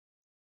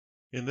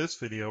In this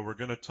video, we're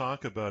going to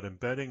talk about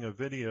embedding a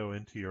video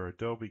into your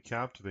Adobe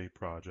Captivate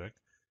project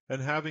and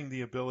having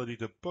the ability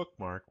to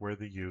bookmark where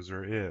the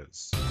user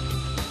is.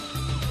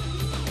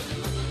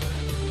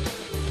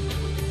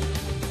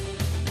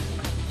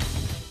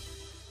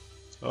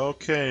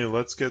 Okay,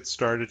 let's get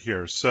started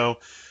here. So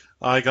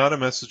I got a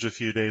message a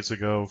few days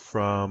ago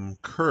from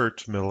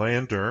Kurt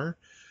Milander.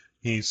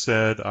 He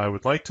said, I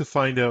would like to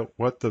find out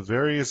what the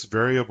various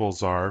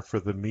variables are for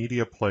the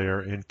media player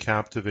in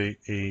Captivate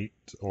 8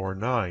 or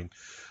 9.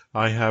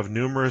 I have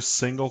numerous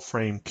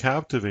single-frame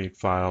Captivate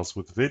files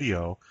with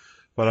video,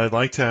 but I'd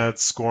like to add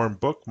SCORM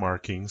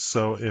bookmarking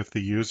so if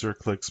the user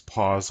clicks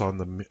pause on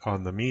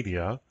the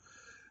media,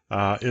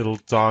 it'll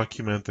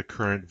document the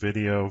current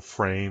video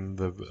frame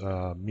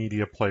the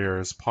media player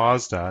is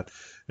paused at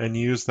and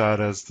use that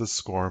as the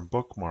SCORM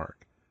bookmark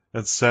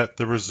and set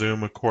the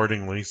resume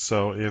accordingly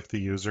so if the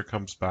user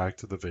comes back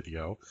to the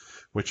video,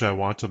 which I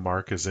want to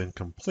mark as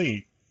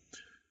incomplete,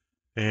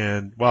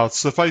 and well,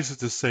 suffice it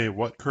to say,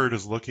 what Kurt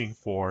is looking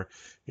for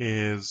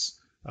is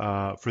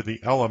for the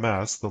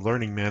LMS, the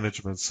learning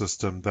management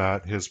system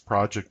that his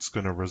project's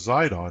going to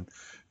reside on,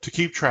 to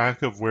keep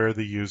track of where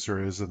the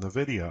user is in the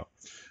video.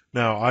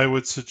 Now, I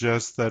would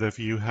suggest that if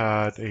you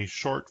had a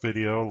short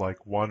video,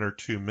 like 1 or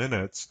 2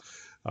 minutes,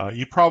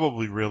 you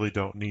probably really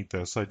don't need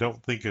this. I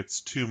don't think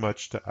it's too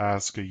much to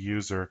ask a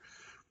user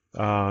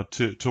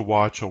to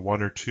watch a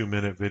 1 or 2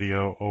 minute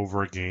video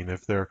over again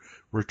if they're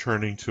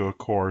returning to a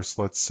course,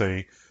 let's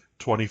say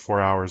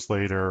 24 hours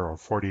later or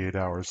 48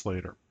 hours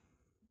later.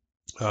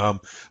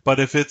 But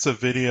if it's a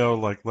video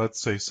like, let's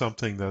say,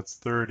 something that's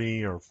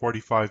 30 or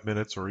 45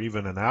 minutes or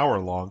even an hour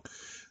long,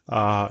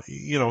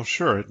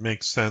 sure, it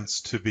makes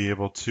sense to be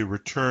able to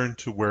return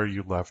to where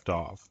you left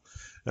off.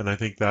 And I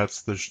think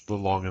that's the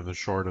long and the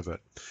short of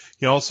it.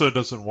 He also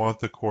doesn't want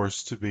the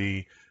course to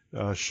be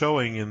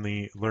showing in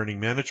the learning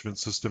management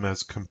system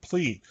as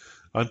complete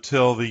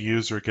until the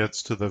user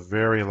gets to the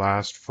very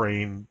last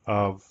frame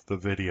of the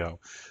video.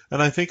 And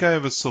I think I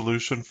have a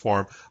solution for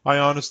him. I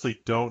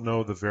honestly don't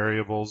know the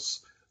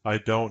variables. I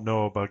don't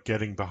know about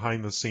getting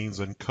behind the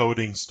scenes and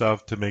coding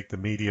stuff to make the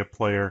media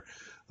player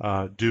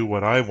do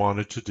what I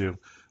wanted to do.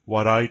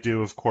 What I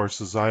do, of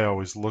course, is I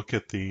always look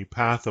at the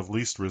path of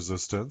least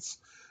resistance,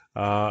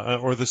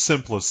 or the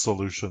simplest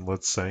solution,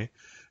 let's say,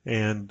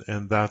 and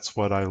that's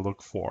what I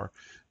look for.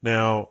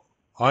 Now,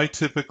 I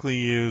typically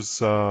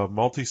use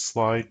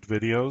multi-slide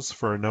videos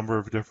for a number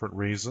of different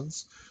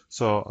reasons.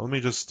 So let me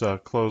just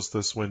close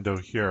this window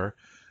here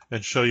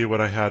and show you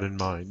what I had in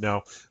mind.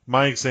 Now,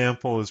 my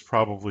example is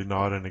probably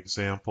not an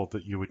example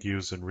that you would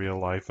use in real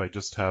life. I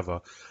just have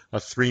a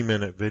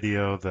 3-minute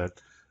video that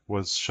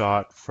was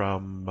shot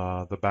from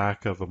the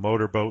back of a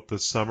motorboat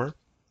this summer.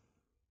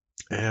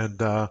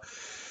 And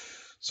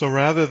so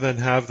rather than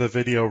have the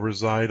video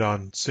reside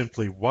on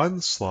simply one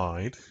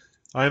slide,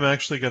 I'm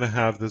actually going to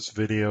have this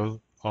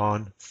video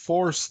on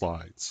 4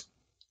 slides.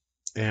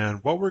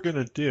 And what we're going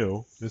to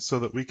do is, so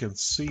that we can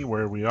see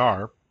where we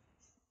are,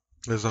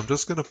 is I'm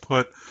just going to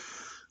put,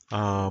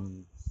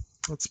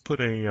 let's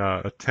put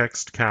a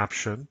text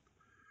caption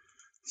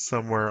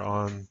somewhere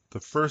on the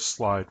first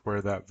slide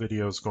where that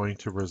video is going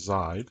to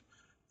reside. In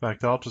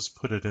fact, I'll just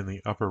put it in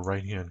the upper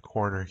right-hand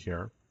corner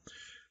here.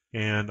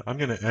 And I'm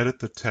going to edit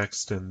the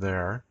text in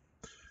there.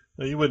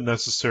 Now, you wouldn't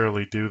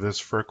necessarily do this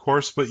for a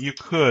course, but you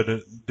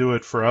could do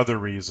it for other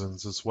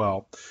reasons as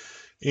well.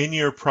 In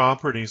your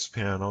Properties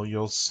panel,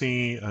 you'll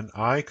see an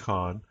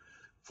icon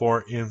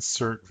for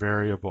Insert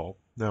Variable.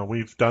 Now,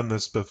 we've done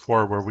this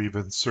before where we've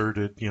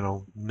inserted,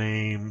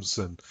 names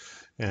and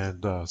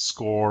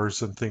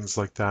scores and things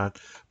like that.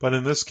 But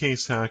in this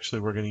case,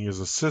 actually, we're going to use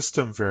a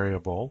system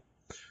variable.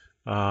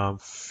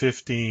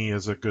 50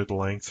 is a good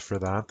length for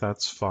that.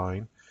 That's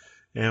fine.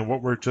 And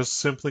what we're just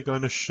simply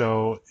going to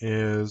show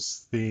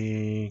is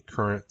the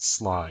current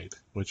slide,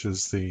 which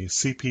is the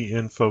CP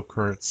info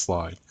current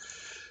slide.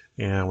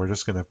 And we're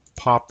just going to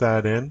pop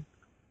that in.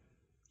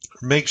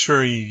 Make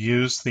sure you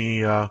use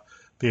the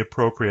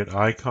appropriate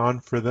icon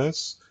for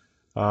this.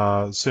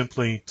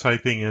 Simply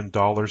typing in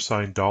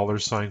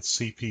 $$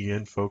 CP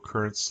info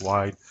current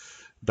slide,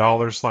 $$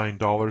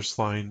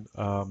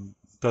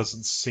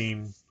 doesn't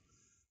seem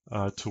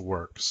to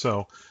work.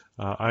 So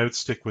I would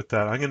stick with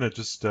that. I'm going to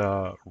just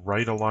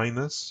right align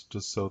this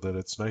just so that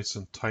it's nice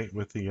and tight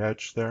with the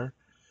edge there.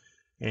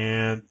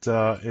 And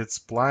it's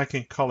black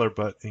in color,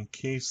 but in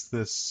case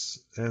this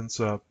ends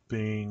up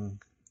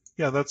being,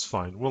 yeah, that's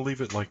fine. We'll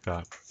leave it like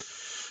that.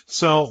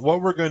 So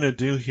what we're going to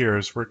do here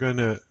is we're going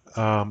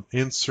to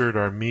insert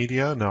our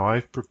media. Now,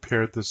 I've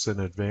prepared this in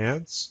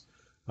advance,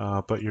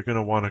 but you're going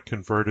to want to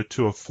convert it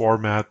to a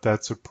format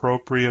that's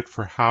appropriate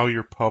for how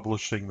you're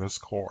publishing this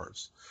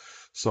course.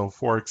 So,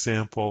 for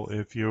example,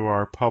 if you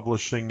are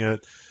publishing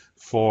it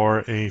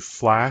for a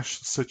Flash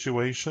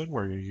situation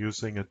where you're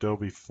using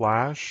Adobe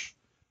Flash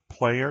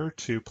Player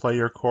to play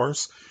your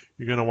course,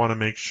 you're going to want to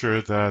make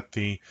sure that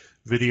the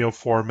video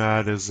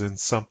format is in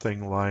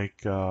something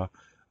like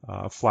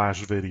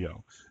Flash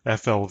Video,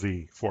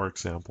 FLV, for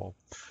example.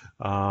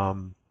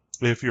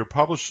 If you're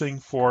publishing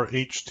for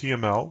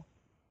HTML,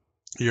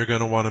 you're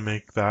going to want to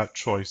make that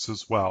choice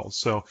as well.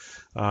 So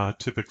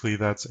typically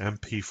that's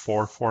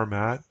MP4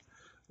 format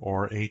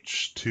or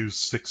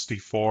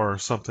H264 or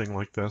something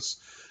like this.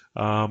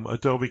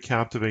 Adobe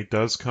Captivate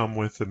does come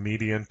with a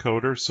media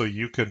encoder, so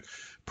you can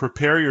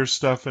prepare your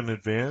stuff in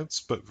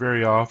advance, but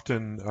very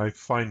often, I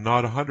find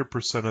not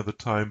 100% of the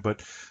time,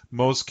 but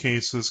most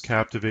cases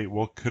Captivate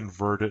will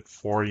convert it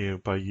for you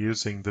by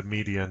using the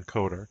media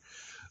encoder.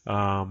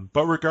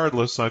 But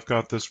regardless, I've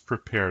got this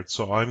prepared,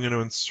 so I'm going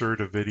to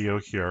insert a video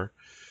here.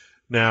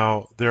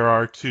 Now, there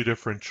are two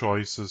different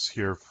choices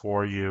here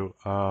for you.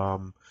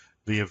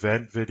 The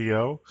event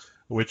video,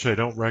 which I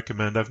don't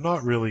recommend. I've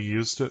not really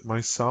used it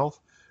myself,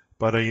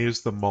 but I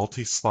use the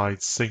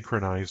multi-slide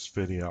synchronized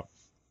video.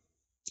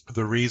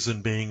 The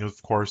reason being,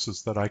 of course,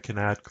 is that I can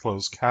add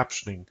closed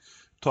captioning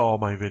to all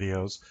my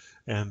videos,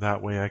 and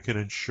that way I can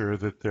ensure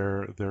that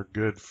they're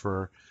good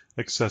for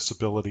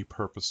accessibility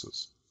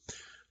purposes.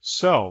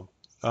 So,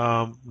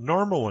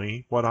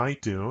 normally what I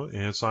do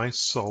is I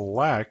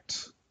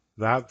select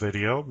that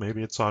video.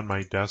 Maybe it's on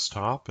my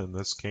desktop in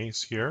this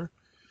case here.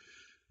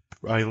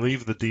 I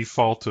leave the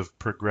default of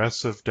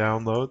progressive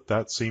download.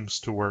 That seems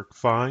to work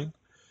fine.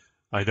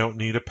 I don't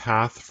need a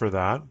path for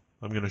that.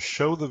 I'm going to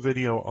show the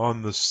video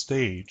on the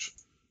stage.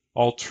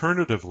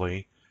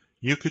 Alternatively,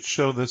 you could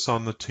show this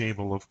on the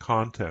table of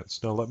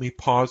contents. Now let me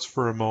pause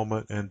for a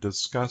moment and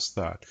discuss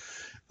that.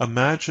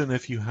 Imagine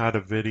if you had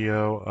a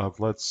video of,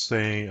 let's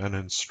say, an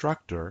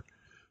instructor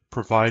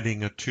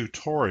providing a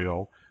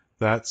tutorial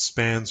that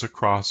spans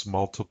across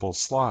multiple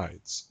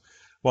slides.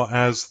 Well,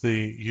 as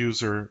the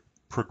user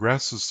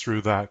progresses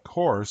through that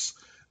course,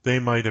 they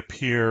might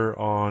appear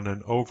on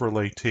an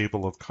overlay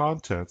table of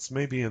contents,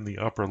 maybe in the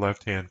upper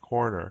left-hand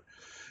corner.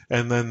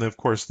 And then, of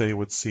course, they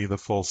would see the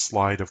full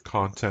slide of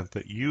content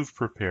that you've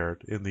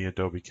prepared in the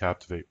Adobe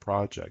Captivate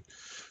project.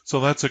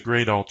 So that's a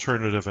great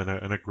alternative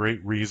and a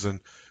great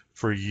reason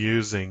for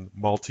using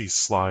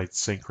multi-slide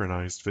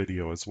synchronized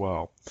video as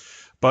well.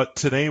 But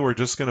today we're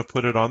just going to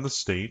put it on the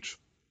stage.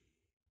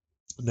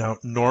 Now,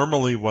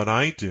 normally what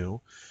I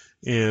do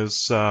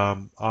is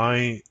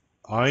I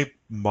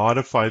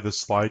modify the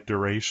slide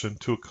duration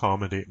to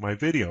accommodate my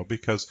video,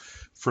 because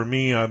for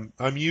me,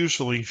 I'm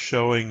usually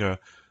showing a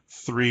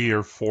 3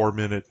 or 4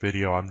 minute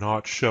video. I'm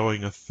not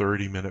showing a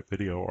 30-minute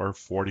video or a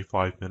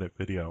 45-minute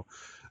video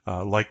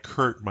like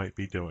Kurt might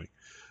be doing.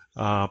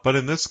 But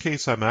in this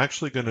case, I'm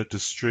actually going to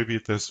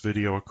distribute this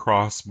video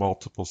across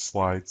multiple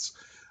slides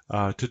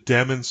to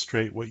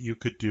demonstrate what you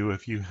could do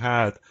if you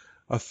had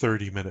a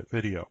 30-minute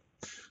video.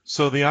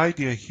 So the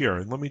idea here,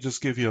 and let me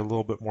just give you a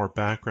little bit more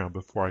background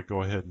before I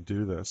go ahead and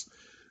do this.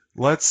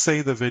 Let's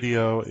say the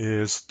video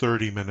is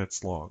 30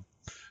 minutes long.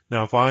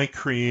 Now, if I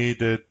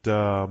created,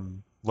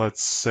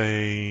 let's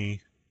say,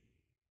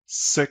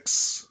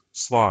 6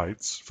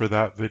 slides for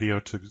that video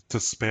to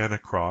span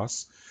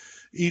across,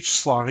 each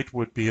slide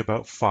would be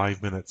about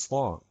 5 minutes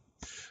long.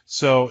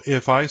 So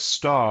if I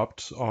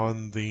stopped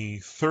on the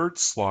 3rd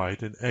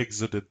slide and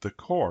exited the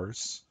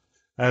course,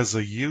 as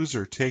a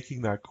user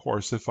taking that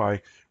course, if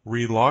I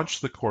relaunch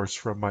the course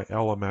from my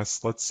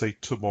LMS, let's say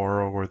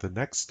tomorrow or the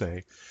next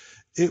day,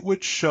 it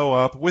would show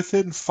up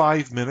within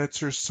 5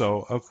 minutes or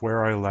so of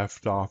where I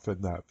left off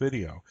in that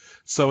video.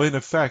 So in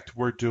effect,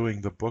 we're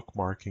doing the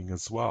bookmarking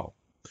as well.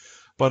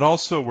 But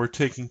also we're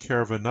taking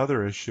care of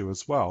another issue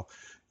as well.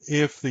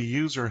 If the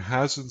user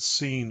hasn't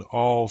seen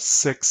all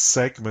 6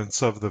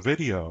 segments of the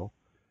video,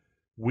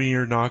 we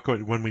are not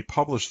going, when we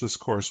publish this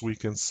course, we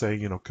can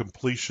say,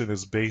 completion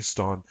is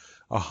based on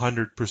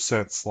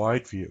 100%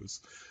 slide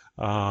views.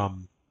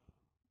 And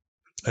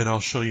I'll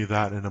show you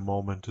that in a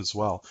moment as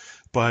well.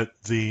 But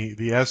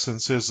the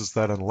essence is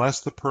that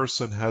unless the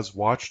person has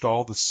watched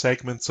all the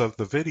segments of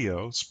the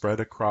video spread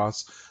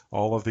across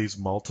all of these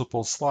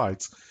multiple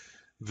slides,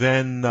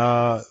 then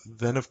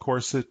of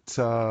course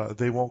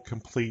they won't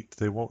complete,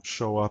 they won't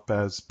show up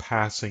as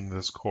passing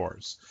this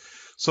course.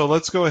 So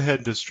let's go ahead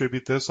and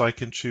distribute this. I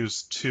can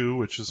choose 2,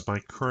 which is my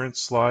current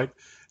slide,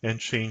 and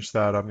change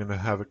that. I'm going to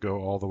have it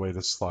go all the way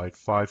to slide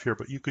 5 here,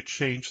 but you could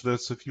change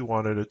this if you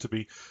wanted it to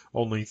be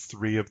only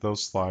 3 of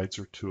those slides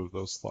or 2 of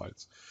those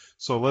slides.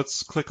 So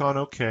let's click on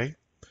OK,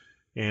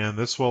 and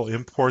this will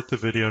import the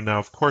video. Now,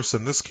 of course,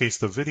 in this case,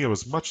 the video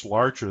is much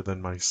larger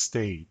than my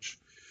stage.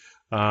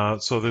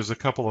 So there's a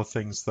couple of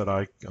things that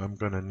I'm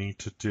going to need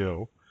to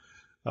do.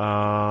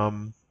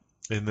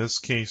 In this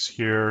case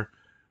here,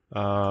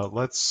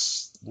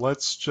 let's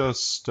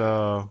resize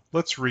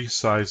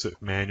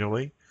it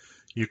manually.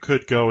 You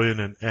could go in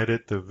and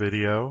edit the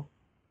video,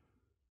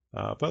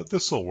 but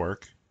this will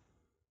work.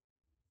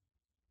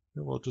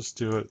 And we'll just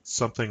do it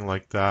something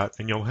like that,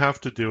 and you'll have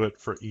to do it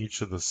for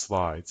each of the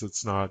slides.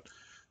 It's not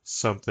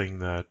something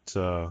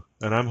that,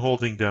 and I'm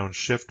holding down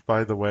Shift,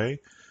 by the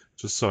way,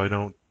 just so I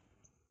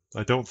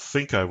don't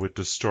think I would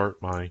distort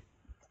but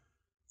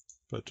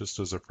just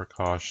as a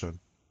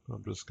precaution,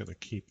 I'm just going to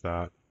keep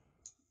that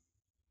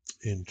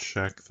in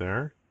check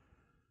there.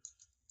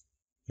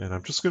 And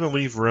I'm just going to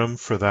leave room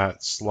for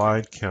that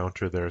slide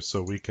counter there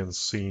so we can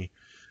see.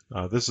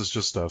 This is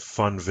just a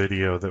fun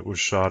video that was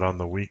shot on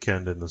the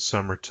weekend in the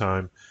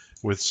summertime,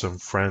 with some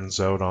friends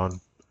out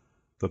on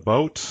the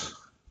boat.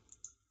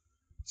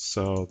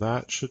 So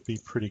that should be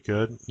pretty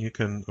good. You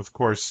can, of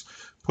course,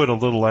 put a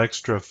little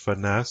extra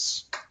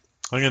finesse.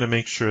 I'm going to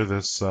make sure the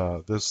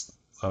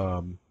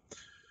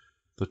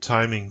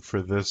timing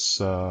for this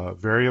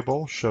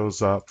variable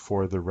shows up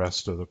for the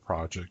rest of the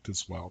project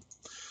as well.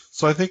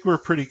 So I think we're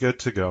pretty good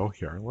to go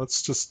here.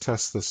 Let's just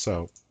test this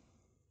out.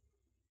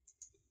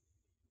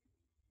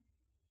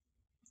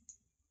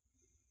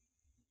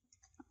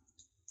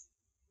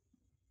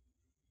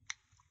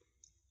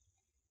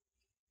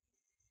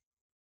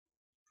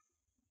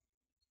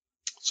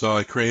 So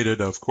I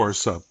created, of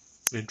course, an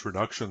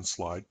introduction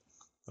slide,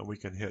 and we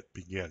can hit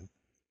begin.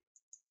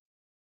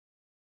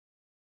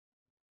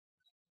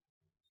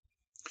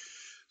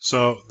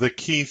 So the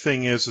key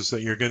thing is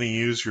that you're going to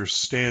use your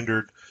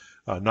standard,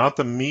 not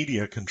the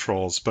media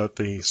controls, but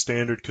the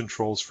standard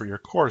controls for your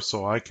course.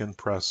 So I can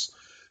press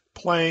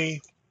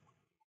play,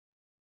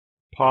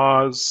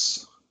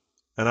 pause,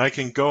 and I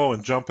can go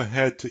and jump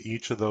ahead to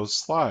each of those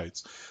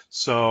slides.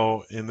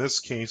 So in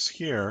this case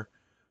here,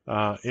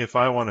 if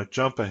I want to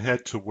jump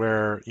ahead to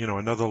where,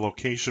 another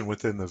location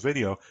within the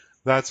video,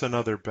 that's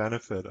another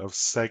benefit of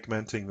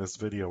segmenting this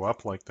video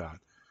up like that.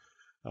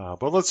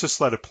 But let's just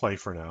let it play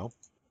for now.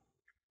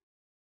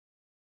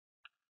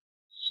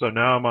 So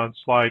now I'm on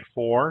slide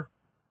 4,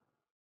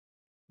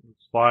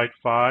 slide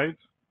 5.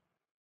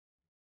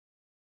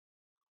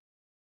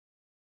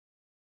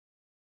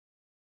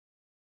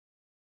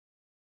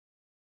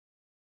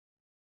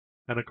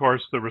 And of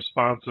course, the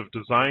responsive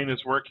design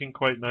is working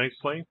quite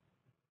nicely.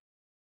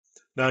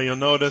 Now you'll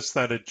notice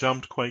that it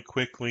jumped quite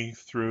quickly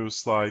through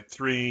slide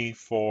 3,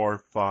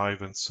 4,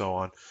 5, and so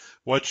on.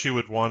 What you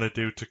would want to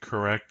do to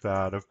correct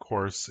that, of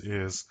course,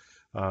 is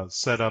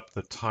set up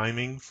the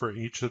timing for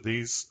each of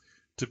these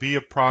to be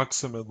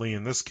approximately,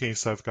 in this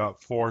case, I've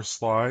got 4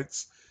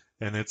 slides,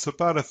 and it's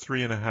about a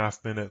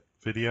 3.5-minute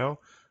video.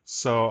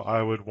 So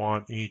I would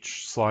want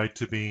each slide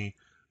to be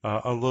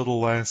a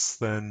little less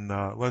than,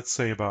 let's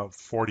say, about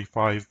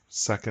 45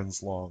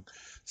 seconds long,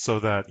 so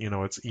that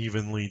it's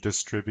evenly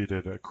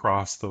distributed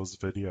across those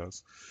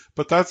videos.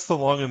 But that's the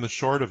long and the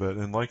short of it.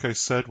 And like I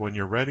said, when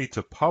you're ready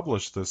to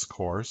publish this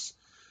course,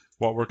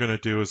 what we're going to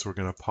do is we're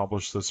going to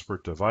publish this for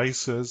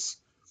devices,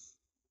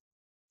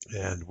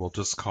 and we'll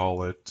just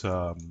call it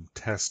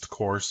test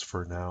course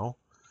for now.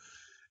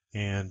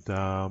 And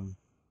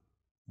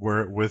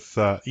with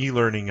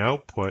eLearning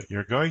output,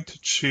 you're going to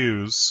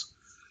choose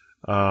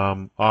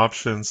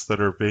options that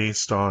are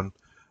based on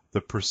the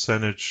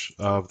percentage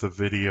of the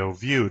video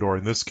viewed, or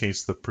in this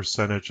case, the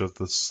percentage of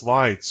the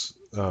slides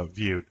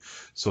viewed.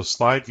 So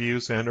slide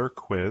views and or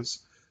quiz,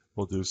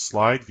 we'll do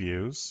slide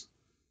views,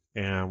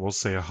 and we'll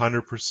say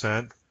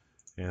 100%,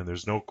 and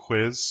there's no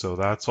quiz, so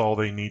that's all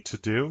they need to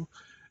do.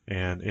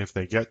 And if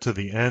they get to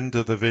the end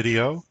of the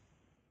video,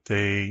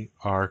 they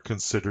are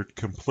considered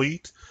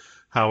complete.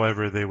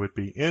 However, they would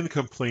be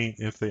incomplete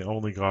if they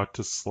only got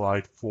to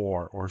slide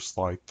 4 or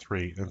slide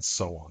 3, and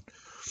so on.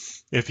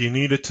 If you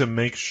needed to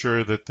make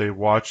sure that they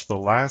watch the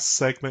last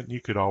segment, you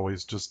could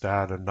always just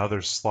add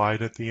another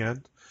slide at the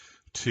end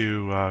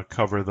to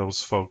cover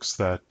those folks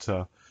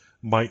that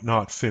might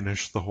not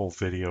finish the whole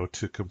video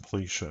to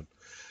completion.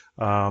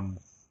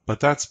 But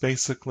that's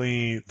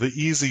basically the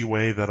easy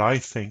way that I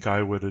think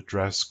I would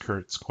address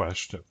Kurt's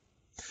question.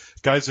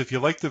 Guys, if you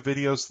like the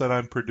videos that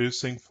I'm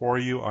producing for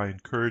you, I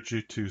encourage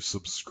you to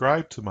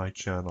subscribe to my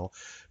channel.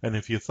 And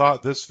if you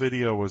thought this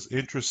video was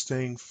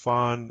interesting,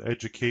 fun,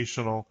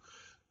 educational,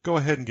 go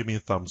ahead and give me a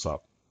thumbs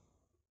up.